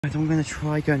Right, I'm going to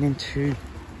try going into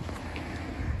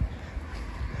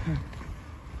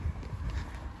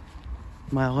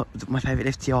my favourite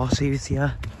lift, the R series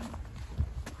here.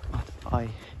 I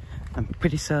am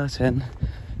pretty certain,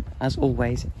 as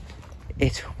always,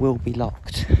 it will be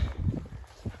locked.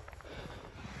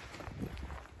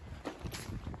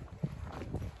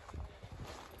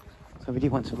 So I really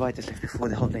want to ride this lift before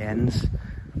the holiday ends,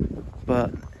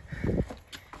 but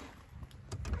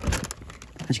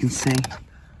as you can see,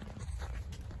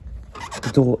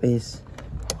 the door is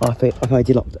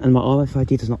RFID locked, and my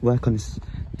RFID does not work on this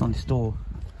door,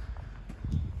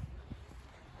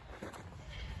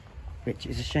 which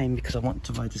is a shame because I want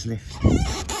to ride this lift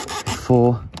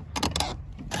before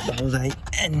the holiday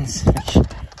ends, which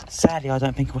sadly I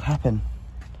don't think will happen.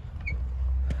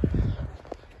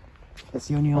 It's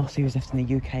the only R series left in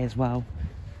the UK as well,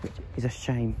 which is a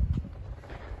shame.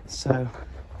 So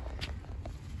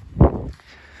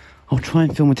I'll try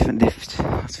and film a different lift.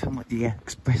 I'll film like the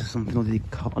Express or something, or the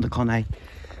Conne.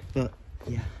 But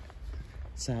yeah,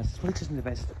 sad. It's probably just in the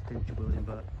best residential building,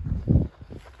 but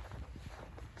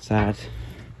sad.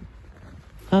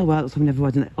 Oh well, looks like I've never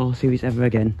ride an R series ever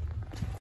again.